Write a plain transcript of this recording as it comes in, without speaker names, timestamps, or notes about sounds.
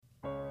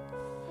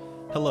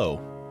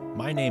Hello,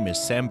 my name is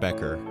Sam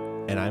Becker,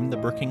 and I'm the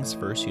Brookings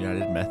First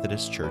United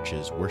Methodist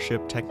Church's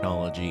Worship,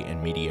 Technology,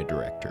 and Media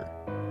Director.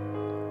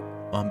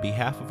 On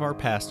behalf of our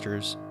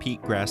pastors,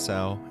 Pete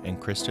Grassow and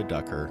Krista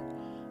Ducker,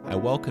 I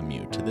welcome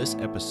you to this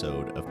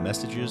episode of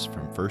Messages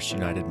from First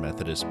United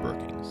Methodist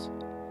Brookings.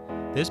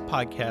 This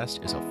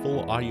podcast is a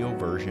full audio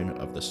version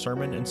of the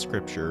sermon and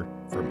scripture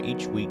from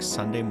each week's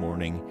Sunday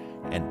morning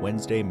and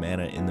Wednesday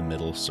Manna in the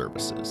Middle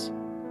services.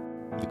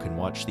 You can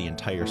watch the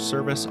entire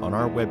service on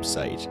our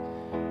website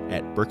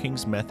at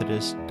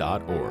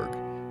brookingsmethodist.org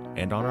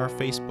and on our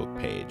Facebook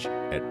page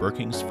at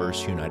Brookings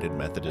First United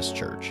Methodist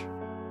Church.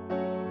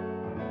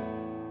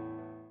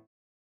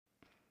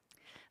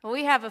 Well,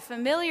 we have a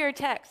familiar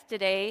text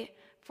today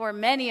for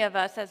many of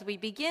us as we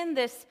begin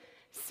this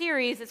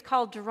series. It's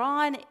called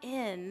Drawn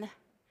In,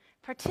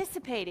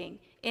 participating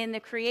in the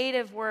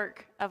creative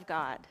work of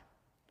God.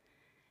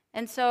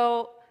 And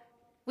so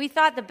we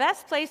thought the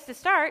best place to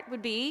start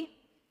would be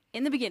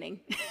in the beginning.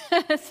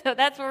 So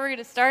that's where we're going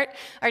to start.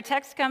 Our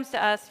text comes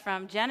to us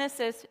from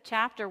Genesis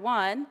chapter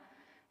 1,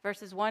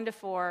 verses 1 to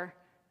 4,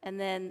 and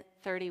then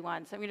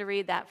 31. So I'm going to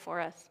read that for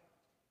us.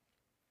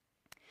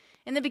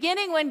 In the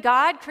beginning, when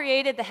God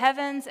created the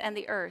heavens and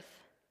the earth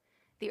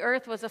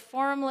was a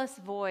formless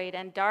void,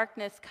 and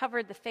darkness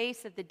covered the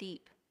face of the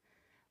deep,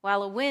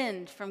 while a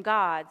wind from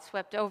God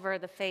swept over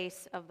the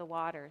face of the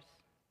waters.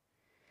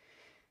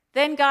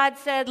 Then God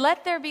said,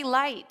 "Let there be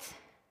light,"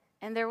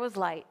 and there was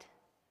light.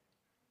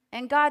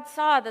 And God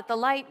saw that the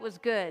light was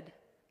good,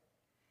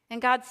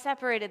 and God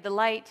separated the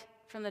light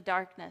from the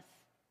darkness.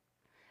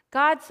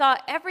 God saw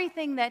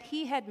everything that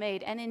he had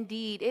made, and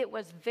indeed it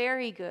was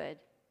very good.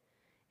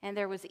 And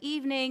there was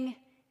evening,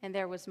 and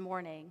there was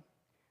morning,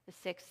 the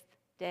sixth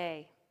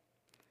day.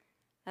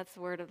 That's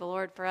the word of the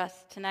Lord for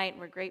us tonight.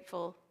 We're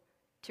grateful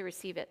to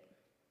receive it.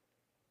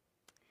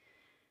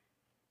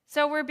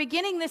 So we're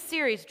beginning this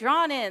series,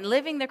 Drawn In,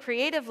 Living the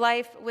Creative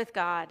Life with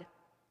God.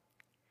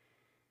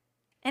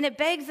 And it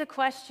begs the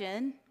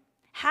question,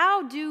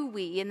 how do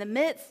we, in the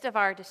midst of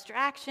our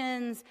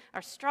distractions,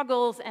 our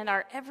struggles, and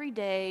our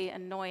everyday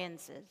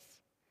annoyances,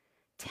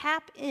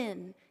 tap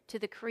in to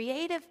the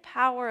creative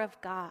power of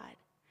God,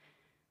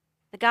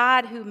 the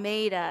God who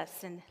made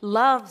us and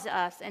loves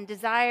us and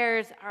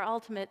desires our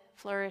ultimate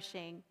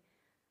flourishing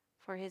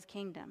for his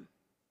kingdom?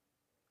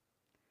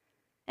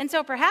 And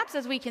so perhaps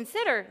as we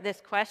consider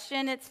this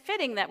question, it's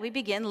fitting that we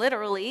begin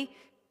literally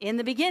in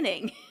the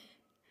beginning.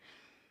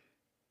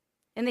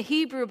 In the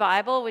Hebrew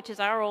Bible, which is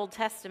our Old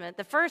Testament,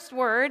 the first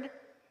word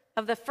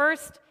of the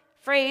first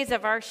phrase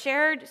of our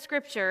shared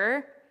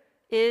scripture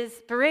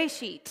is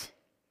Bereshit,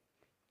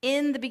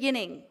 in the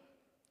beginning.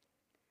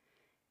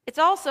 It's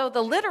also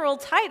the literal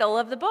title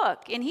of the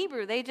book. In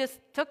Hebrew, they just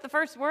took the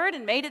first word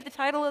and made it the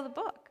title of the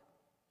book.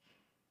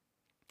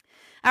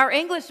 Our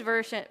English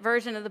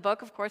version of the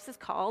book, of course, is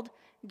called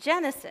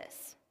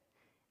Genesis,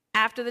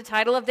 after the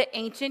title of the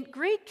ancient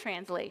Greek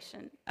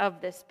translation of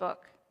this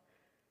book.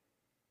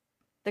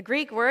 The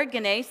Greek word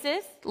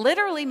genesis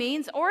literally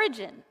means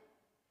origin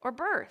or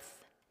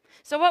birth.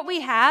 So what we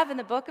have in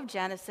the book of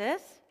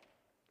Genesis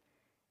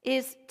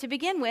is, to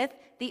begin with,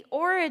 the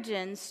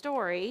origin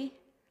story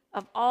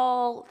of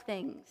all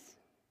things.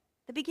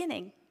 The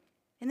beginning,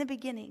 in the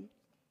beginning.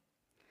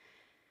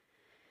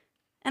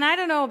 And I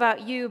don't know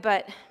about you,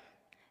 but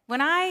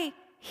when I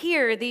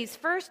hear these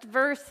first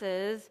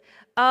verses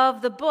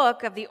of the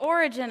book of the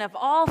origin of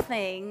all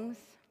things,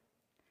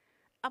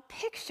 a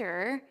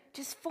picture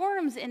just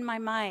forms in my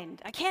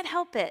mind. I can't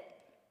help it.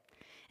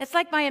 It's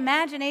like my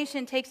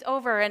imagination takes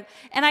over, and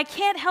I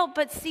can't help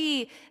but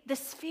see the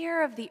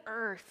sphere of the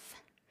earth,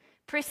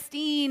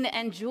 pristine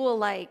and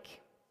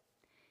jewel-like,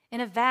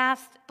 in a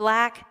vast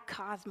black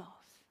cosmos.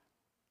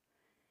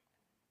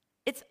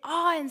 It's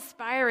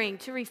awe-inspiring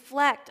to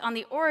reflect on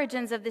the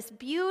origins of this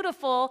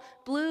beautiful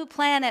blue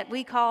planet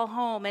we call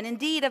home, and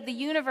indeed of the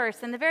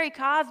universe and the very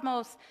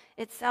cosmos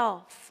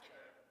itself.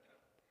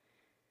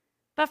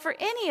 But for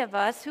any of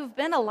us who've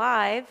been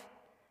alive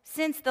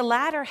since the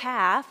latter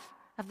half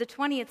of the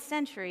 20th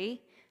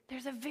century,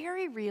 there's a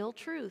very real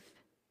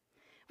truth.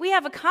 We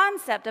have a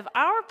concept of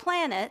our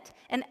planet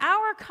and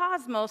our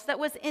cosmos that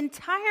was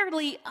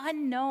entirely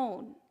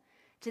unknown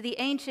to the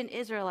ancient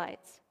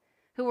Israelites,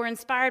 who were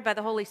inspired by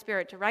the Holy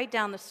Spirit to write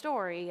down the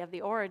story of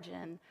the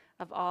origin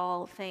of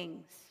all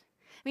things.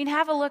 I mean,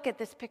 have a look at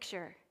this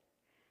picture.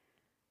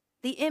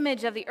 The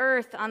image of the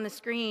earth on the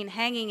screen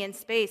hanging in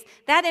space.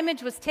 That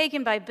image was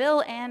taken by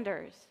Bill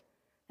Anders,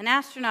 an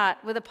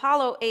astronaut with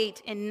Apollo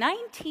 8 in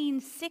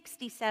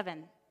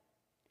 1967.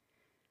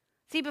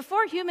 See,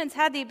 before humans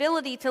had the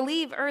ability to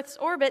leave Earth's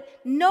orbit,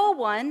 no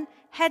one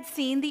had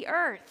seen the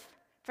earth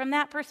from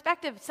that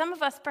perspective. Some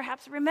of us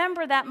perhaps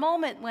remember that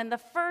moment when the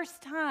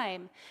first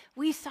time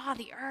we saw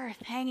the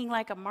earth hanging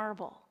like a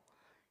marble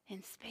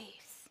in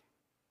space.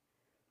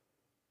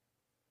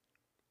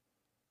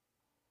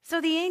 So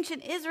the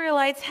ancient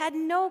Israelites had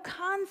no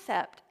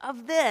concept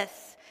of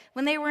this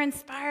when they were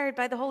inspired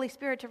by the Holy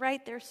Spirit to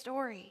write their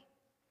story.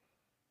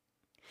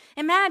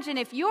 Imagine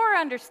if your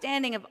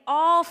understanding of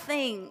all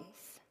things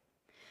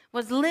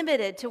was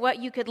limited to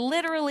what you could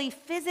literally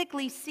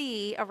physically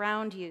see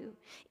around you.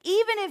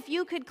 Even if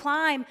you could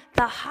climb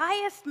the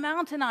highest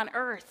mountain on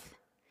earth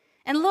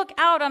and look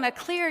out on a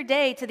clear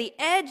day to the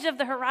edge of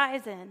the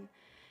horizon,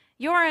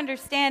 your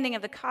understanding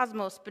of the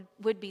cosmos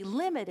would be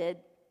limited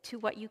to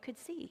what you could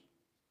see.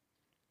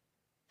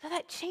 So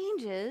that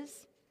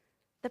changes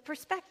the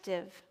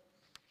perspective.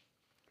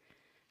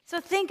 So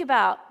think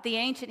about the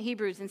ancient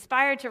Hebrews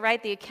inspired to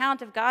write the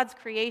account of God's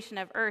creation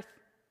of earth,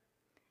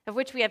 of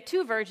which we have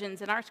two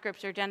versions in our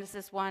scripture,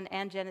 Genesis 1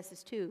 and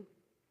Genesis 2.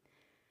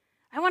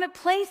 I want to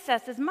place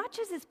us as much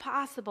as is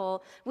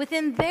possible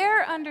within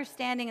their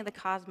understanding of the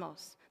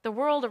cosmos, the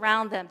world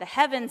around them, the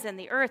heavens and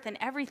the earth and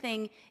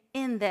everything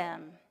in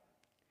them.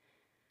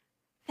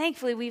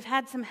 Thankfully, we've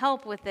had some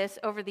help with this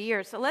over the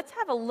years. So let's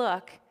have a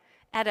look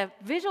at a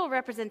visual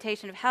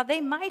representation of how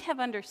they might have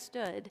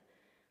understood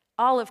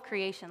all of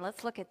creation.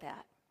 Let's look at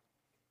that.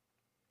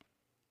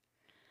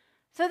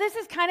 So this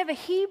is kind of a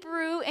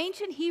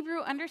ancient Hebrew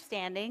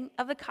understanding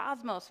of the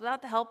cosmos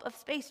without the help of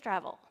space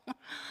travel.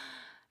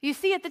 You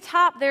see at the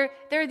top, there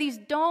are these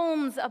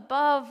domes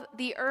above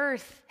the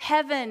earth,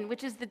 heaven,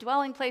 which is the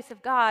dwelling place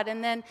of God,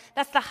 and then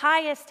that's the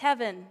highest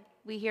heaven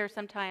we hear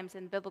sometimes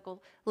in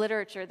biblical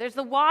literature. There's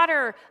the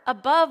water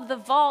above the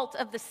vault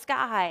of the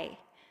sky.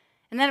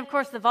 And then, of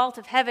course, the vault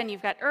of heaven,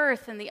 you've got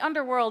earth and the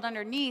underworld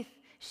underneath,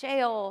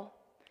 Sheol,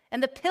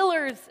 and the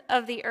pillars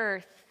of the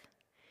earth.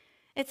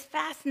 It's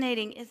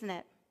fascinating, isn't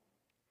it?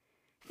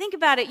 Think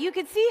about it. You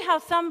could see how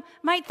some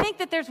might think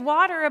that there's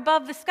water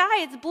above the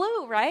sky. It's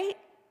blue, right?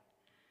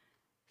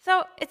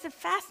 So it's a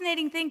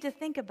fascinating thing to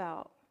think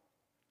about.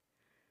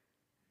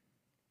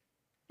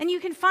 And you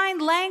can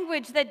find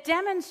language that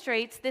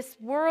demonstrates this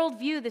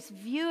worldview, this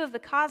view of the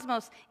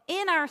cosmos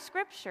in our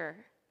scripture.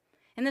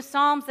 In the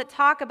Psalms that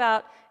talk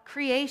about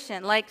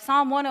creation, like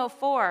Psalm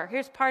 104,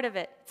 here's part of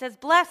it. It says,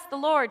 "Bless the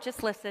Lord,"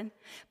 just listen.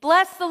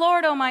 "Bless the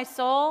Lord, O my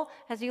soul,"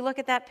 as you look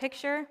at that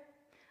picture.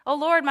 "O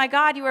Lord, my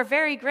God, you are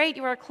very great.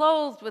 You are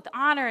clothed with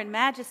honor and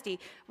majesty,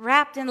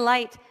 wrapped in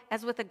light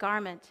as with a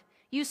garment.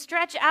 You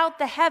stretch out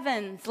the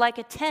heavens like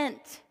a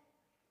tent.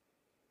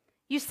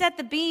 You set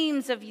the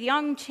beams of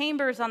young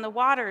chambers on the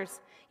waters.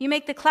 You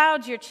make the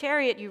clouds your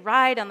chariot. You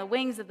ride on the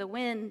wings of the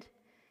wind.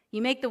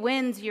 You make the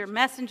winds your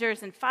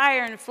messengers, and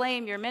fire and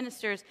flame your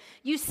ministers.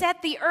 You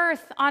set the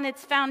earth on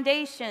its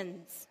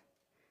foundations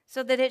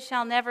so that it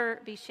shall never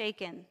be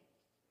shaken.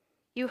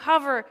 You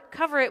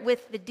cover it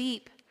with the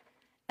deep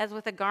as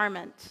with a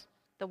garment.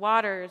 The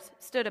waters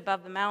stood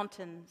above the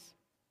mountains."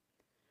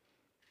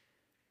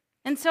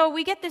 And so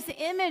we get this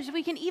image,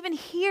 we can even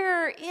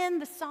hear in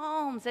the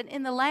Psalms and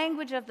in the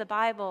language of the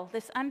Bible,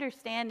 this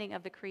understanding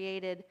of the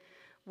created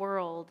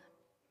world.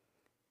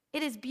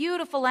 It is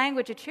beautiful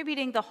language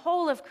attributing the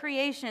whole of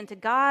creation to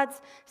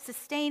God's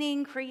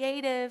sustaining,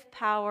 creative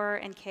power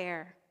and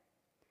care.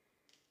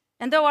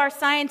 And though our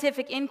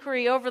scientific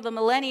inquiry over the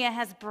millennia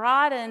has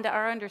broadened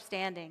our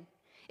understanding,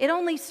 it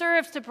only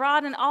serves to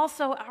broaden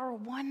also our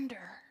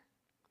wonder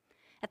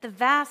at the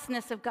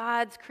vastness of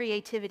God's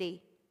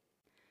creativity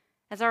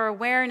as our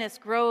awareness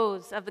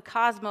grows of the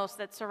cosmos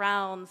that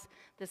surrounds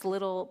this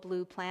little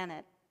blue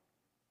planet.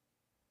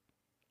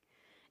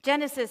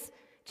 Genesis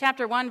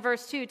chapter 1,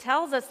 verse 2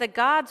 tells us that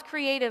God's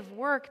creative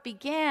work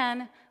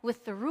began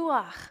with the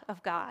Ruach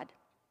of God,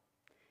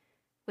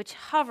 which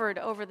hovered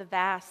over the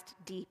vast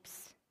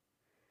deeps.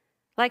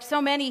 Like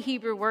so many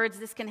Hebrew words,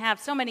 this can have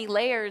so many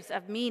layers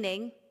of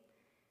meaning.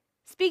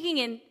 Speaking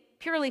in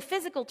purely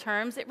physical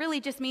terms, it really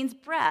just means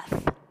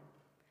breath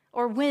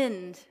or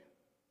wind.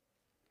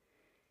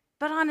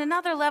 But on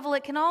another level,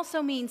 it can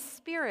also mean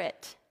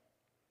spirit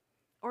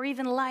or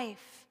even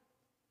life.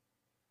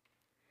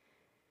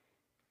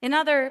 In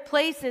other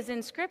places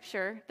in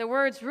Scripture, the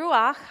words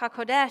Ruach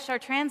HaKodesh are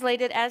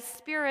translated as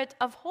Spirit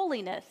of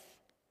Holiness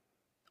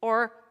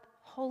or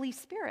Holy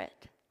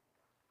Spirit.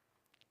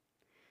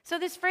 So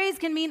this phrase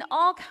can mean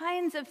all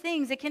kinds of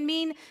things. It can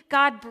mean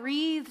God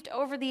breathed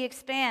over the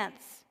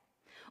expanse,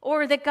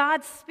 or that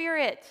God's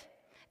Spirit,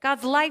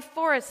 God's life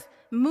force,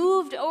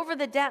 moved over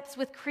the depths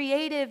with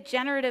creative,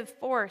 generative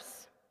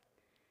force.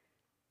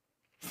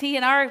 See,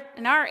 in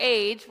our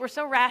age, we're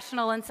so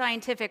rational and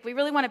scientific. We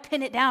really want to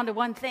pin it down to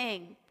one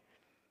thing.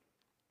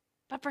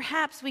 But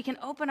perhaps we can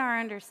open our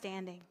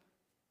understanding.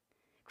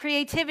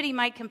 Creativity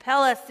might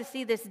compel us to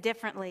see this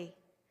differently.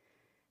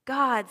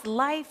 God's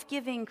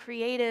life-giving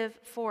creative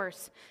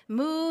force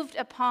moved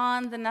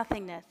upon the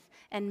nothingness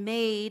and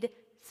made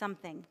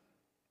something.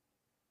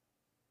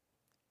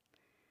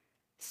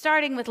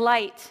 Starting with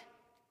light,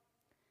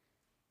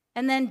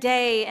 and then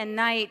day and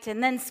night,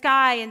 and then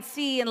sky and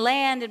sea and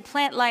land and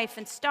plant life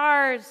and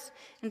stars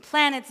and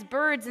planets,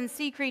 birds and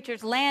sea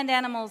creatures, land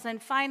animals,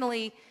 and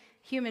finally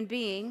human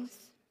beings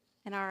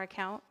in our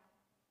account.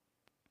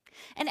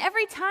 And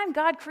every time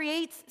God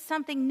creates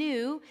something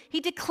new, he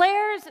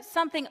declares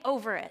something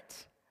over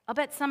it. I'll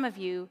bet some of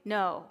you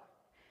know.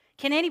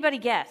 Can anybody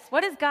guess?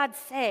 What does God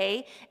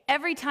say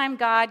every time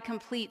God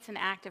completes an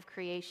act of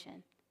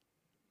creation?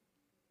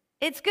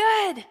 It's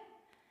good.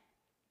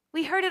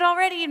 We heard it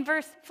already in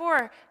verse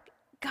 4.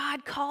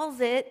 God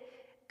calls it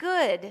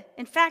good.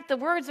 In fact, the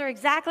words are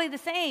exactly the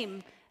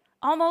same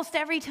almost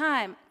every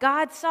time.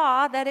 God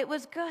saw that it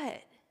was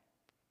good.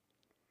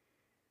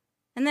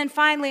 And then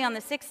finally, on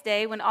the sixth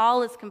day, when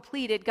all is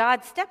completed,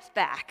 God steps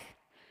back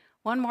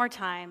one more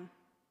time.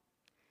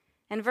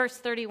 And verse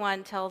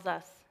 31 tells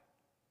us,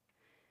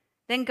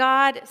 "Then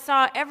God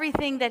saw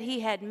everything that he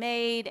had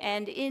made,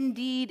 and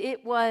indeed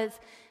it was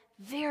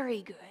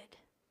very good."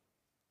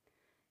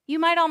 You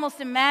might almost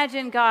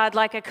imagine God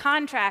like a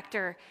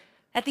contractor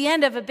at the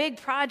end of a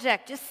big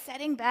project, just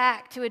sitting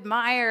back to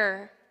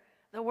admire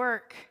the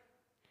work.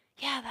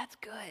 Yeah, that's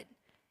good.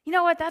 You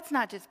know what? That's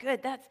not just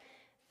good, that's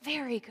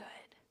very good.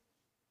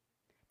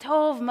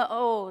 Tov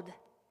ma'od.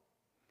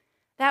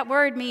 That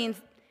word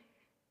means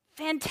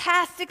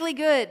fantastically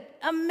good,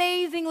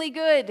 amazingly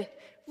good,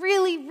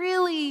 really,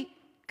 really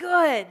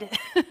good.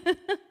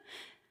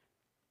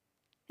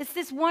 It's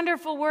this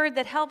wonderful word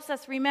that helps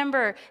us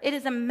remember it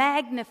is a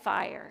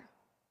magnifier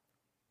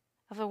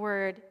of the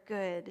word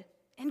good.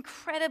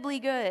 Incredibly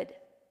good.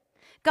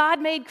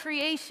 God made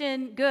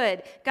creation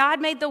good.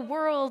 God made the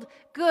world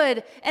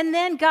good. And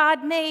then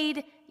God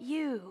made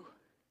you.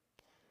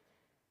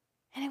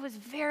 And it was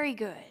very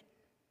good.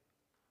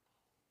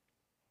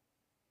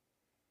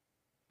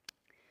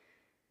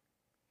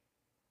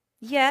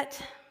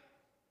 Yet,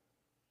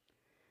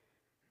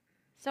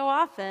 so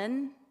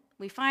often,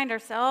 we find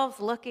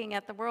ourselves looking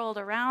at the world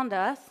around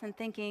us and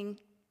thinking,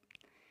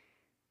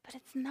 but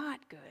it's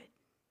not good.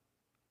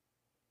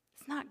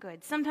 It's not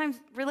good. Sometimes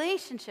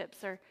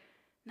relationships are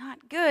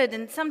not good,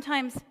 and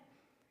sometimes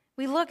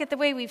we look at the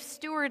way we've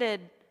stewarded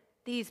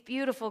these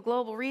beautiful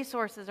global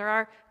resources or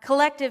our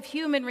collective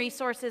human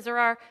resources or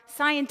our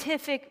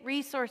scientific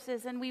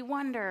resources, and we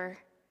wonder,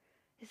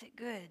 is it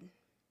good?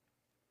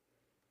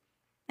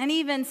 And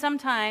even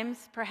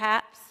sometimes,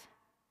 perhaps,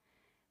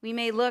 we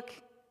may look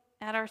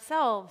at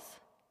ourselves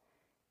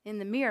in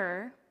the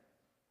mirror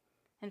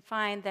and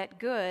find that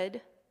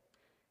good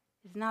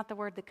is not the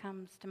word that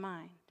comes to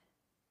mind.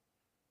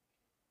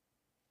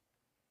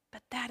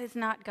 But that is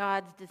not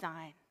God's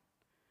design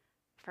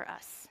for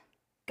us.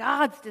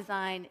 God's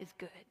design is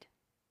good.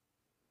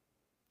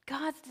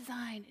 God's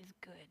design is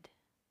good.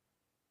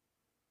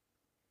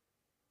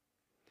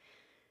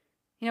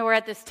 You know, we're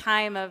at this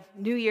time of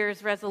New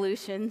Year's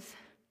resolutions.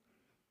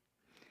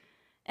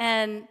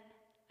 And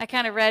I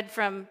kind of read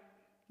from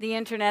the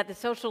internet, the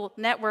social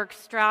network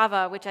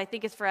Strava, which I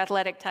think is for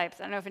athletic types.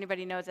 I don't know if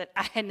anybody knows it.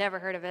 I had never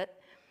heard of it.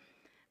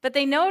 But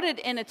they noted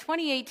in a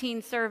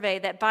 2018 survey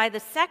that by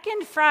the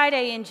second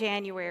Friday in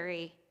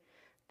January,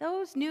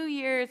 those New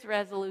Year's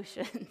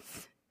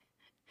resolutions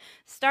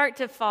start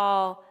to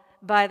fall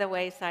by the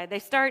wayside. They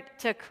start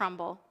to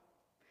crumble.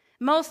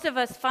 Most of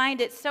us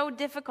find it so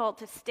difficult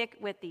to stick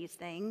with these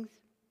things.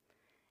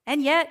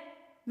 And yet,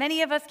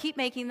 many of us keep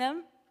making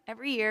them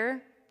every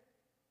year.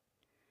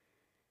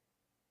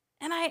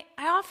 And I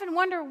often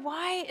wonder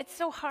why it's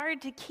so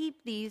hard to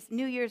keep these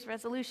New Year's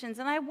resolutions.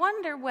 And I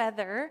wonder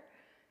whether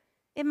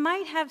it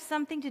might have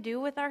something to do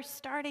with our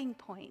starting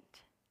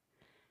point.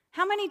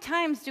 How many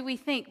times do we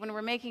think when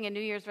we're making a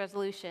New Year's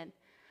resolution,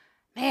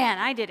 man,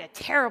 I did a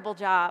terrible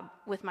job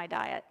with my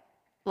diet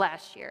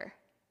last year.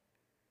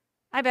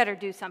 I better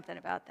do something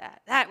about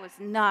that. That was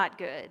not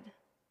good.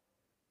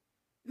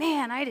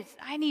 Man,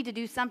 I need to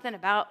do something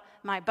about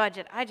my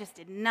budget.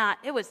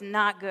 It was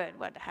not good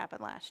what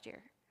happened last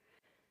year.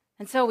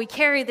 And so we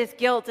carry this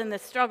guilt and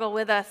this struggle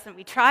with us, and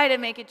we try to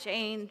make a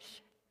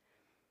change.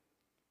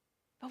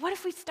 But what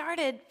if we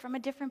started from a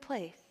different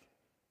place?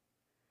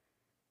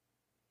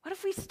 What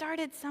if we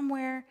started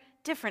somewhere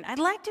different? I'd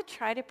like to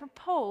try to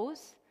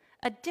propose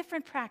a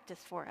different practice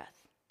for us.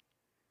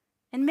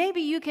 And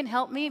maybe you can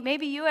help me.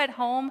 Maybe you at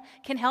home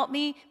can help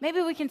me.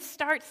 Maybe we can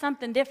start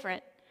something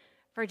different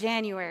for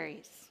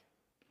January's.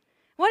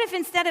 What if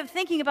instead of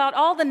thinking about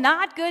all the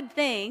not good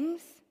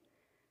things,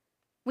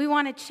 we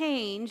want to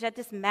change at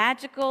this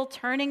magical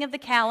turning of the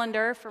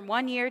calendar from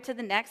one year to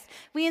the next,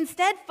 we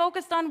instead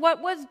focused on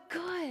what was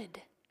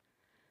good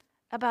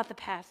about the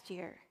past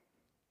year?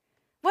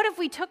 What if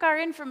we took our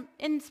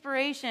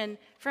inspiration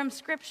from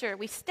Scripture?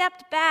 We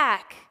stepped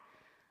back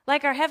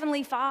like our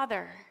Heavenly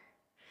Father.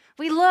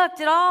 We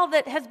looked at all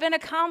that has been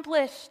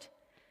accomplished,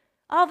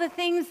 all the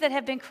things that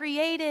have been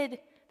created,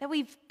 that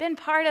we've been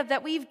part of,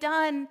 that we've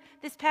done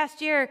this past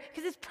year,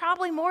 because it's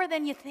probably more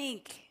than you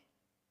think.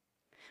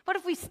 What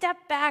if we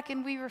stepped back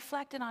and we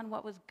reflected on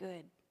what was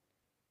good?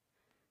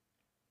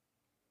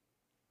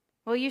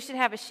 Well, you should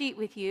have a sheet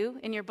with you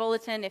in your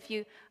bulletin. If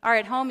you are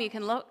at home, you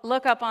can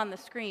look up on the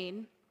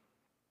screen.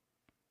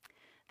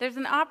 There's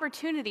an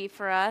opportunity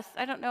for us.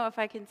 I don't know if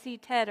I can see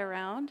Ted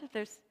around,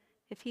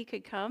 if he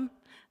could come.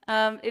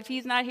 If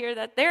he's not here,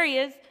 there he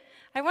is.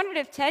 I wondered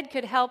if Ted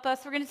could help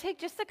us. We're going to take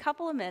just a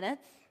couple of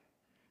minutes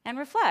and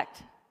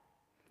reflect.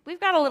 We've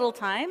got a little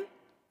time.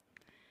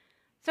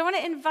 So I want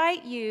to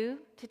invite you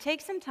to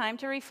take some time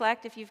to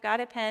reflect. If you've got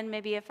a pen,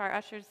 maybe if our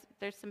ushers,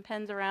 there's some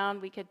pens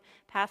around, we could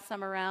pass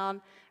some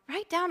around.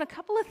 Write down a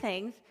couple of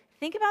things.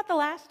 Think about the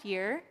last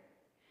year.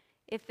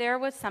 If there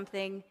was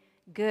something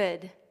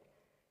good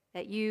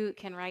that you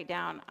can write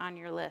down on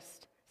your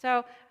list,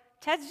 So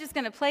Ted's just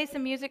going to play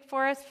some music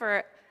for us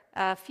for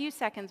a few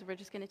seconds. We're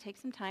just going to take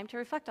some time to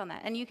reflect on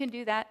that. And you can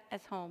do that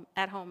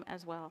at home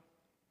as well.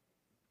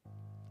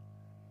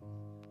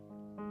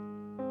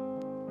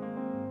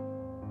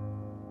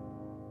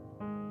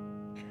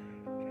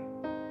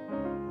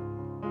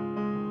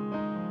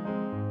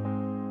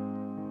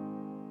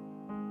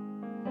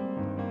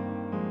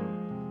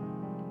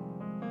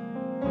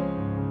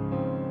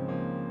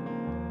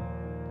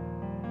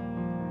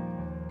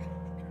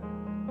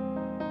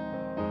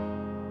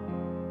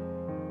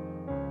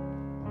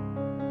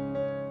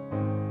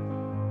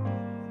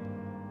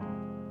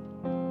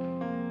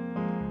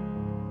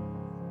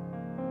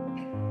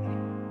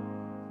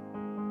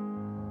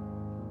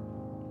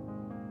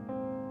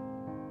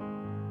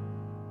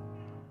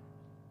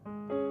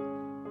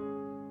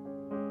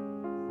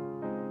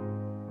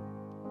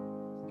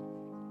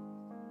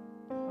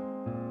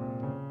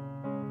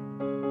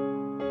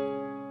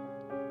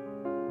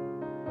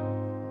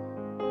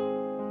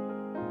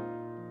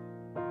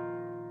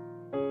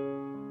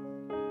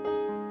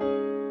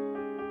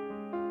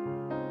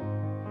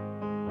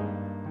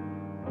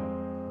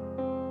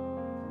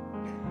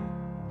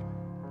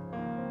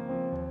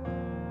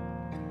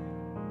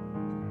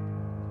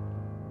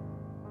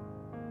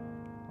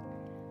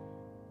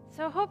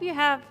 So I hope you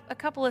have a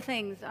couple of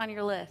things on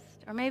your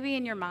list, or maybe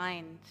in your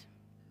mind.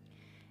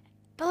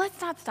 But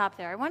let's not stop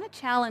there. I want to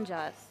challenge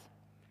us,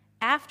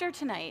 after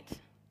tonight,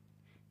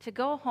 to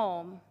go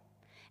home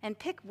and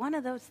pick one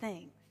of those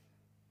things,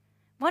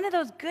 one of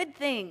those good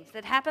things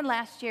that happened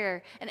last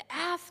year, and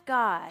ask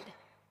God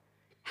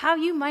how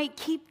you might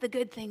keep the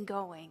good thing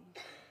going.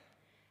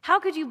 How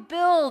could you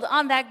build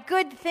on that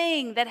good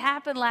thing that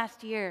happened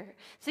last year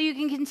so you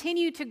can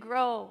continue to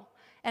grow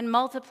and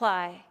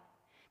multiply?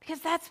 Because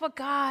that's what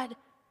God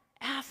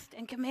asked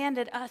and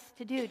commanded us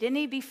to do. Didn't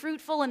he? Be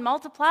fruitful and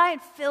multiply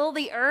and fill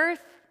the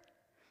earth?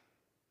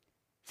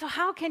 So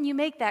how can you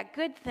make that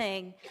good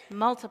thing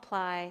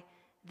multiply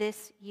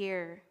this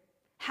year?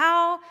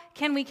 How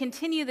can we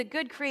continue the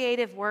good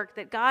creative work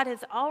that God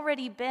has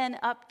already been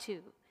up to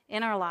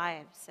in our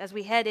lives as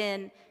we head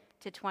in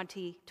to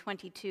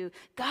 2022?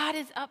 God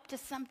is up to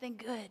something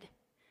good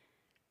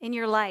in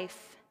your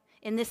life,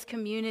 in this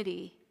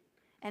community,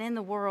 and in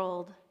the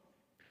world.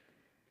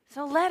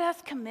 So let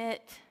us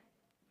commit.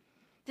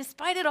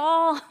 Despite it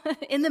all,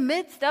 in the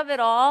midst of it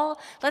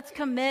all, let's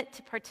commit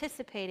to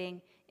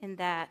participating in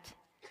that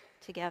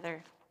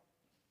together.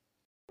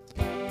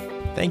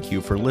 Thank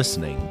you for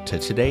listening to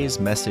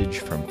today's message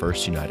from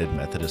First United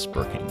Methodist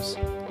Brookings.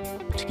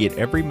 To get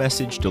every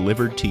message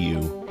delivered to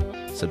you,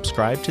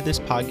 subscribe to this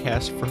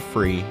podcast for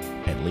free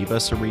and leave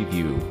us a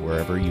review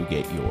wherever you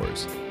get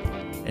yours.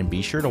 And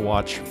be sure to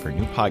watch for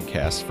new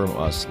podcasts from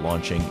us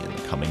launching in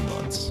the coming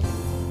months.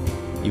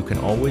 You can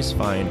always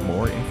find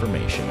more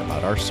information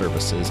about our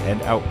services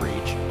and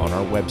outreach on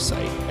our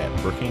website at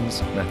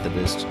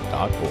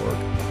brookingsmethodist.org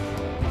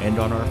and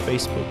on our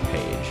Facebook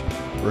page,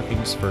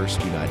 Brookings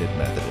First United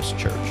Methodist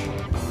Church.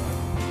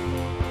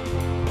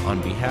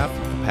 On behalf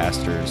of the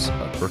pastors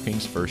of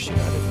Brookings First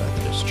United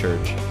Methodist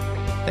Church,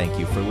 thank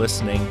you for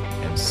listening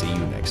and see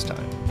you next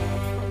time.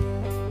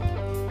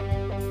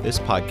 This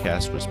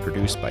podcast was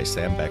produced by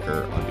Sam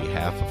Becker on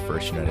behalf of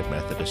First United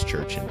Methodist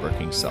Church in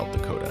Brookings, South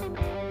Dakota.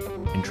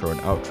 Intro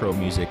and outro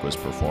music was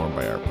performed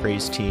by our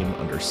praise team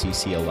under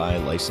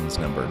CCLI license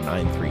number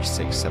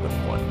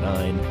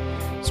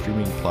 936719,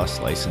 Streaming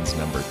Plus license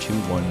number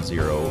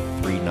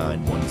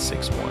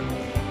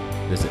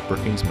 21039161. Visit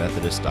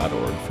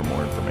brookingsmethodist.org for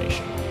more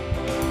information.